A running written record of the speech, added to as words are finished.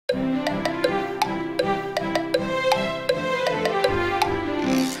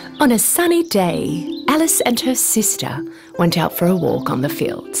On a sunny day, Alice and her sister went out for a walk on the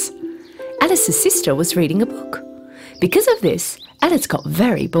fields. Alice's sister was reading a book. Because of this, Alice got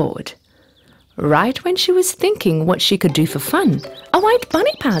very bored. Right when she was thinking what she could do for fun, a white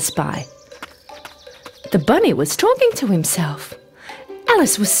bunny passed by. The bunny was talking to himself.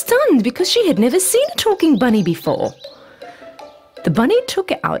 Alice was stunned because she had never seen a talking bunny before. The bunny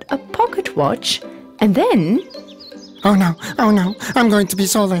took out a pocket watch and then... Oh no, I'm going to be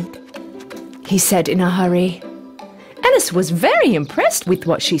so late, he said in a hurry. Alice was very impressed with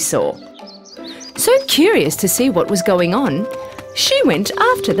what she saw. So curious to see what was going on, she went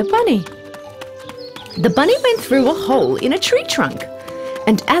after the bunny. The bunny went through a hole in a tree trunk,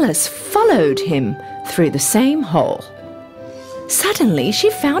 and Alice followed him through the same hole. Suddenly, she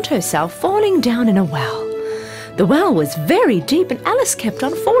found herself falling down in a well. The well was very deep, and Alice kept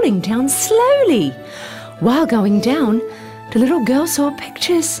on falling down slowly. While going down, the little girl saw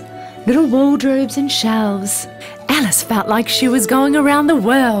pictures, little wardrobes and shelves. Alice felt like she was going around the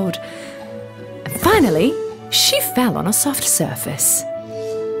world. And finally, she fell on a soft surface.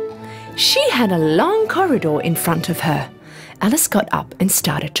 She had a long corridor in front of her. Alice got up and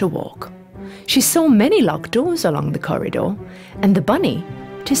started to walk. She saw many locked doors along the corridor, and the bunny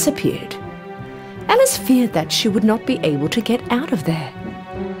disappeared. Alice feared that she would not be able to get out of there.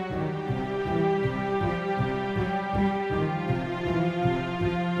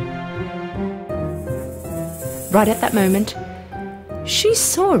 Right at that moment, she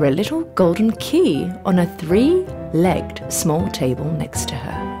saw a little golden key on a three-legged small table next to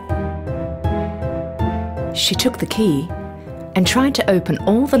her. She took the key and tried to open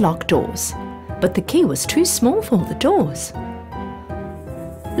all the locked doors, but the key was too small for the doors.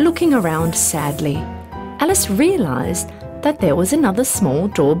 Looking around sadly, Alice realized that there was another small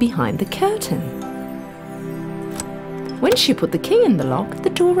door behind the curtain. When she put the key in the lock, the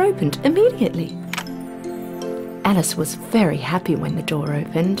door opened immediately. Alice was very happy when the door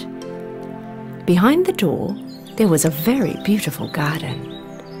opened. Behind the door, there was a very beautiful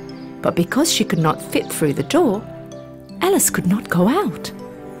garden. But because she could not fit through the door, Alice could not go out.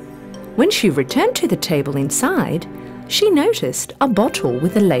 When she returned to the table inside, she noticed a bottle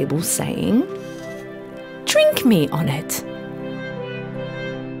with a label saying, "Drink me" on it.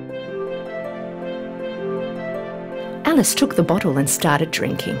 Alice took the bottle and started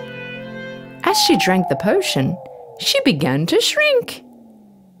drinking. As she drank the potion, she began to shrink.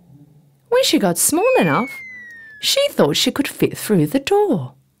 When she got small enough, she thought she could fit through the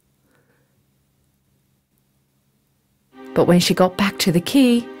door. But when she got back to the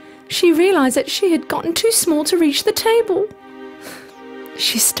key, she realized that she had gotten too small to reach the table.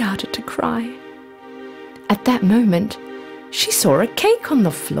 She started to cry. At that moment, she saw a cake on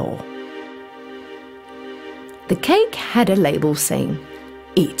the floor. The cake had a label saying,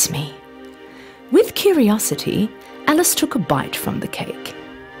 "Eat me." With curiosity, Alice took a bite from the cake.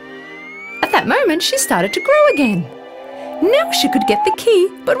 At that moment, she started to grow again. Now she could get the key,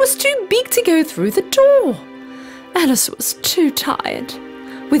 but was too big to go through the door. Alice was too tired.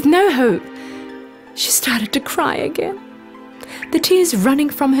 With no hope, she started to cry again. The tears running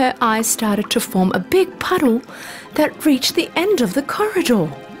from her eyes started to form a big puddle that reached the end of the corridor.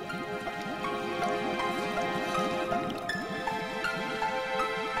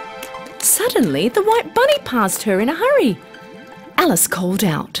 Suddenly, the white bunny passed her in a hurry. Alice called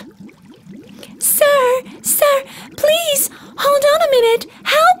out, Sir, please, hold on a minute,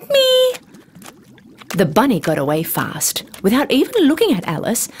 help me!" The bunny got away fast, without even looking at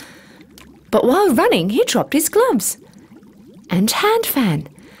Alice. But while running, he dropped his gloves and hand fan.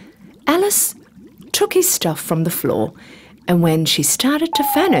 Alice took his stuff from the floor, and when she started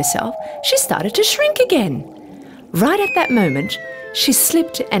to fan herself, she started to shrink again. Right at that moment, she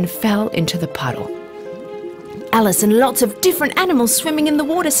slipped and fell into the puddle. Alice and lots of different animals swimming in the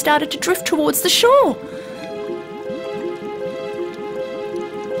water started to drift towards the shore.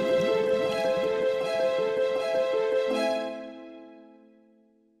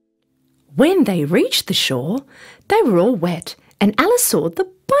 When they reached the shore, they were all wet, and Alice saw the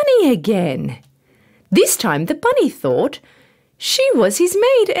bunny again. This time the bunny thought she was his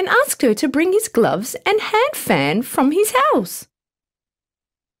maid and asked her to bring his gloves and hand fan from his house.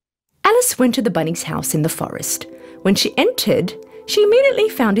 Alice went to the bunny's house in the forest. When she entered, she immediately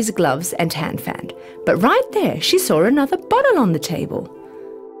found his gloves and hand fan, but right there she saw another bottle on the table.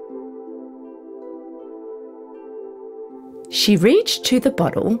 She reached to the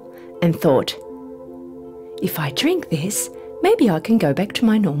bottle and thought, "If I drink this, maybe I can go back to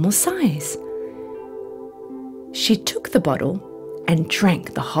my normal size." She took the bottle and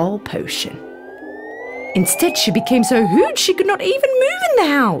drank the whole potion. Instead, she became so huge she could not even move in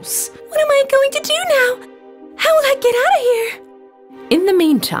the house. What am I going to do now? How will I get out of here? In the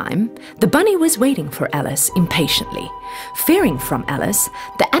meantime, the bunny was waiting for Alice impatiently. Fearing from Alice,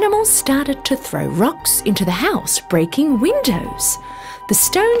 the animals started to throw rocks into the house, breaking windows. The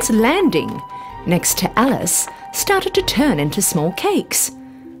stones landing next to Alice started to turn into small cakes.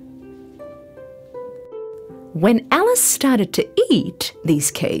 When Alice started to eat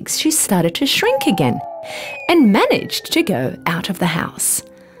these cakes, she started to shrink again and managed to go out of the house.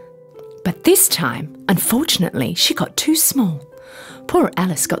 But this time, unfortunately, she got too small. Poor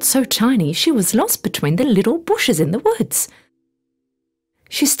Alice got so tiny she was lost between the little bushes in the woods.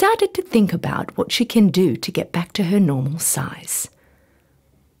 She started to think about what she can do to get back to her normal size.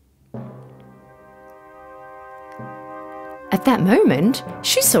 At that moment,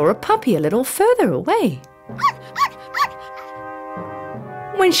 she saw a puppy a little further away.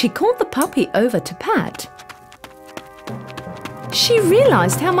 When she called the puppy over to pat, she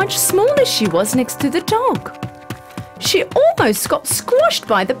realized how much smaller she was next to the dog. She almost got squashed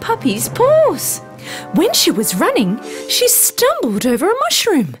by the puppy's paws. When she was running, she stumbled over a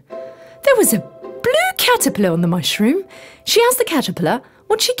mushroom. There was a blue caterpillar on the mushroom. She asked the caterpillar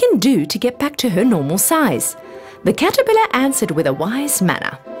what she can do to get back to her normal size. The caterpillar answered with a wise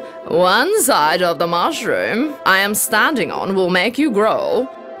manner. One side of the mushroom I am standing on will make you grow.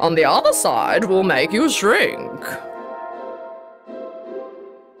 On the other side will make you shrink.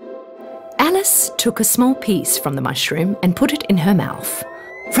 Alice took a small piece from the mushroom and put it in her mouth.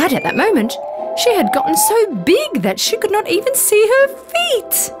 Right at that moment, she had gotten so big that she could not even see her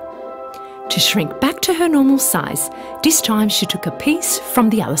feet. To shrink back to her normal size, this time she took a piece from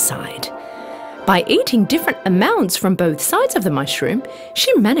the other side. By eating different amounts from both sides of the mushroom,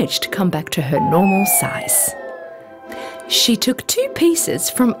 she managed to come back to her normal size. She took 2 pieces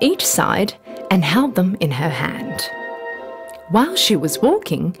from each side and held them in her hand. While she was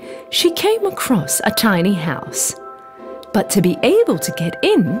walking, she came across a tiny house. But to be able to get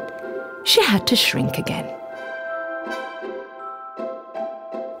in, she had to shrink again.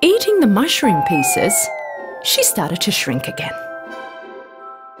 Eating the mushroom pieces, she started to shrink again.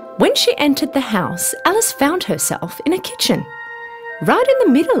 When she entered the house, Alice found herself in a kitchen. Right in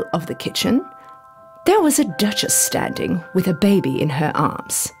the middle of the kitchen, there was a duchess standing with a baby in her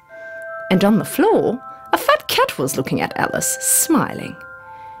arms. And on the floor, a fat cat was looking at Alice, smiling.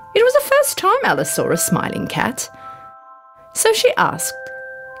 It was the first time Alice saw a smiling cat. So she asked,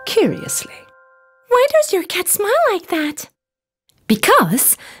 curiously, Why does your cat smile like that?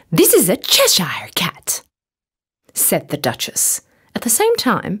 Because this is a Cheshire cat, said the Duchess. At the same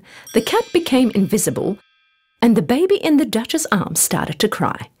time, the cat became invisible and the baby in the Duchess' arms started to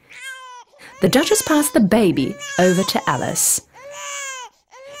cry. The Duchess passed the baby over to Alice.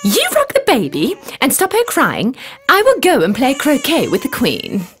 You rock the baby and stop her crying. I will go and play croquet with the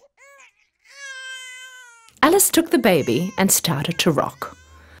Queen. Alice took the baby and started to rock.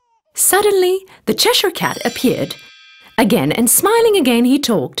 Suddenly, the Cheshire Cat appeared again and smiling again he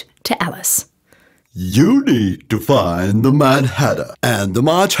talked to Alice. You need to find the Mad Hatter and the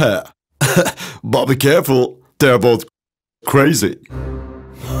March Hare. But be careful, they're both crazy.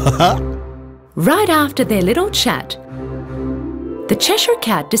 Right after their little chat, the Cheshire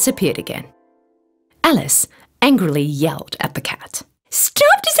Cat disappeared again. Alice angrily yelled at the cat.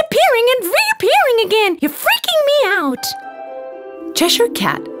 Stop disappearing and reappearing again! You're freaking me out! Cheshire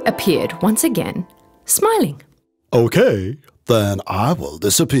Cat appeared once again, smiling. Okay, then I will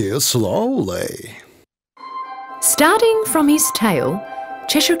disappear slowly. Starting from his tail,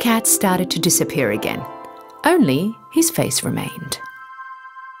 Cheshire Cat started to disappear again. Only his face remained.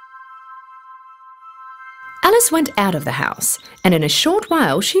 Alice went out of the house, and in a short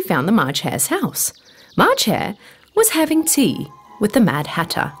while she found the March Hare's house. March Hare was having tea with the Mad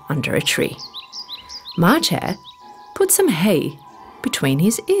Hatter under a tree. March Hare put some hay between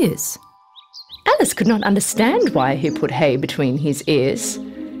his ears. Alice could not understand why he put hay between his ears.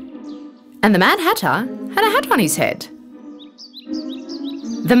 And the Mad Hatter had a hat on his head.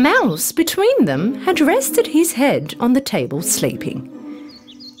 The mouse between them had rested his head on the table sleeping.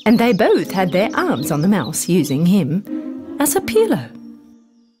 And they both had their arms on the mouse, using him as a pillow.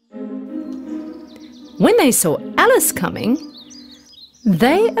 When they saw Alice coming,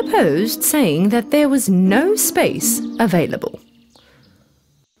 they opposed, saying that there was no space available.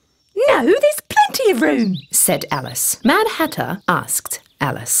 No, there's plenty of room, said Alice. Mad Hatter asked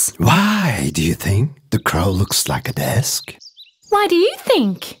Alice. Why do you think the crow looks like a desk? Why do you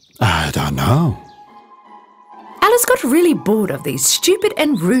think? I don't know. Alice got really bored of these stupid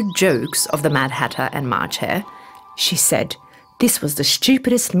and rude jokes of the Mad Hatter and March Hare. She said, "This was the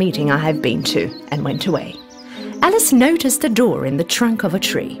stupidest meeting I have been to," and went away. Alice noticed a door in the trunk of a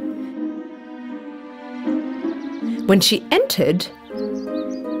tree. When she entered,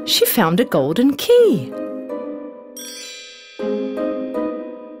 she found a golden key.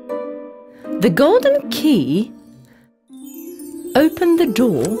 The golden key opened the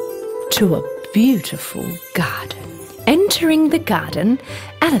door to a beautiful garden. Entering the garden,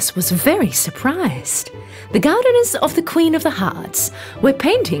 Alice was very surprised. The gardeners of the Queen of the Hearts were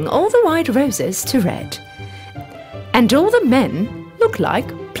painting all the white roses to red, and all the men looked like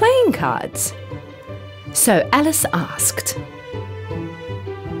playing cards. So Alice asked,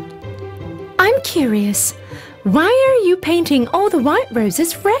 "I'm curious, why are you painting all the white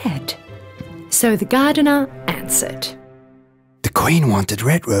roses red?" So the gardener answered, The Queen wanted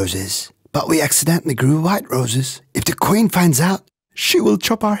red roses, but we accidentally grew white roses. If the Queen finds out, she will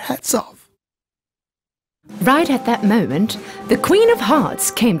chop our heads off. Right at that moment, the Queen of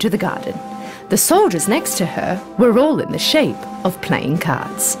Hearts came to the garden. The soldiers next to her were all in the shape of playing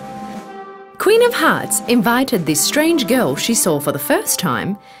cards. Queen of Hearts invited this strange girl she saw for the first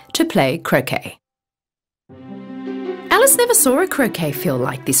time to play croquet. Alice never saw a croquet field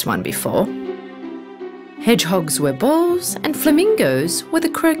like this one before. Hedgehogs were balls and flamingos were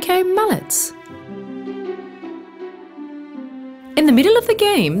the croquet mullets. In the middle of the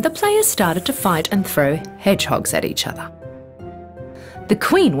game, the players started to fight and throw hedgehogs at each other. The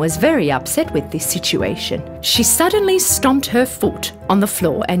Queen was very upset with this situation. She suddenly stomped her foot on the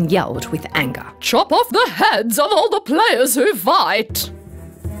floor and yelled with anger, Chop off the heads of all the players who fight!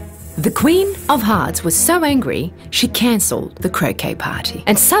 The Queen of Hearts was so angry, she cancelled the croquet party.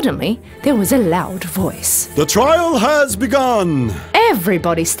 And suddenly, there was a loud voice. The trial has begun!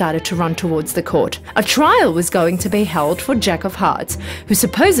 Everybody started to run towards the court. A trial was going to be held for Jack of Hearts, who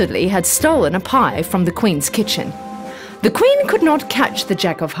supposedly had stolen a pie from the Queen's kitchen. The Queen could not catch the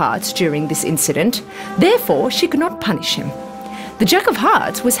Jack of Hearts during this incident, therefore she could not punish him. The Jack of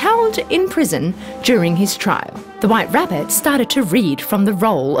Hearts was held in prison during his trial. The White Rabbit started to read from the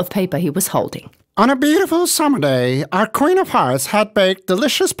roll of paper he was holding. On a beautiful summer day, our Queen of Hearts had baked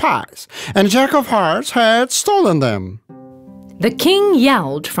delicious pies, and Jack of Hearts had stolen them. The king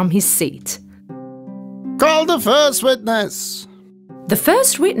yelled from his seat. Call the first witness. The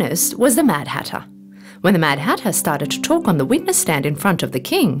first witness was the Mad Hatter. When the Mad Hatter started to talk on the witness stand in front of the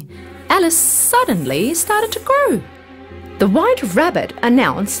king, Alice suddenly started to grow. The White Rabbit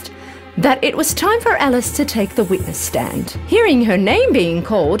announced that it was time for Alice to take the witness stand. Hearing her name being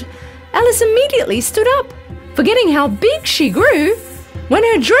called, Alice immediately stood up. Forgetting how big she grew, when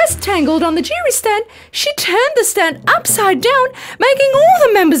her dress tangled on the jury stand, she turned the stand upside down, making all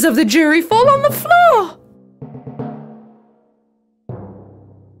the members of the jury fall on the floor.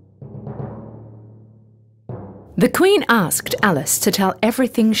 The Queen asked Alice to tell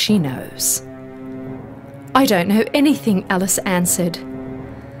everything she knows. "I don't know anything," Alice answered.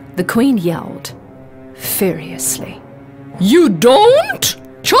 The Queen yelled furiously. You don't?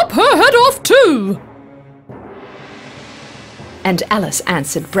 Chop her head off too! And Alice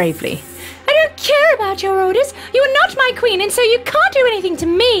answered bravely, I don't care about your orders. You are not my queen, and so you can't do anything to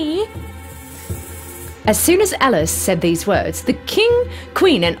me. As soon as Alice said these words, the king,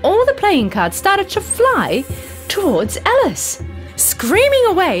 queen, and all the playing cards started to fly towards Alice. Screaming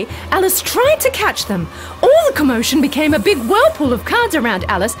away, Alice tried to catch them. All the commotion became a big whirlpool of cards around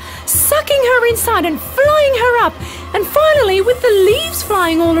Alice, sucking her inside and flying her up. And finally, with the leaves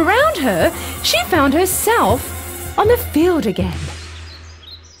flying all around her, she found herself on the field again.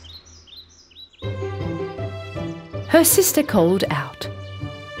 Her sister called out,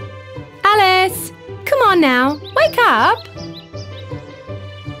 Alice, come on now, wake up.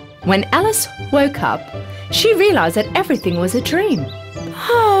 When Alice woke up, she realised that everything was a dream.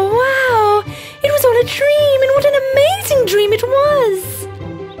 Oh, wow, it was all a dream, and what an amazing dream it was.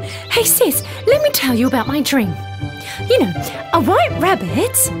 Hey sis, let me tell you about my dream. You know, a white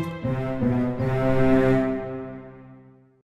rabbit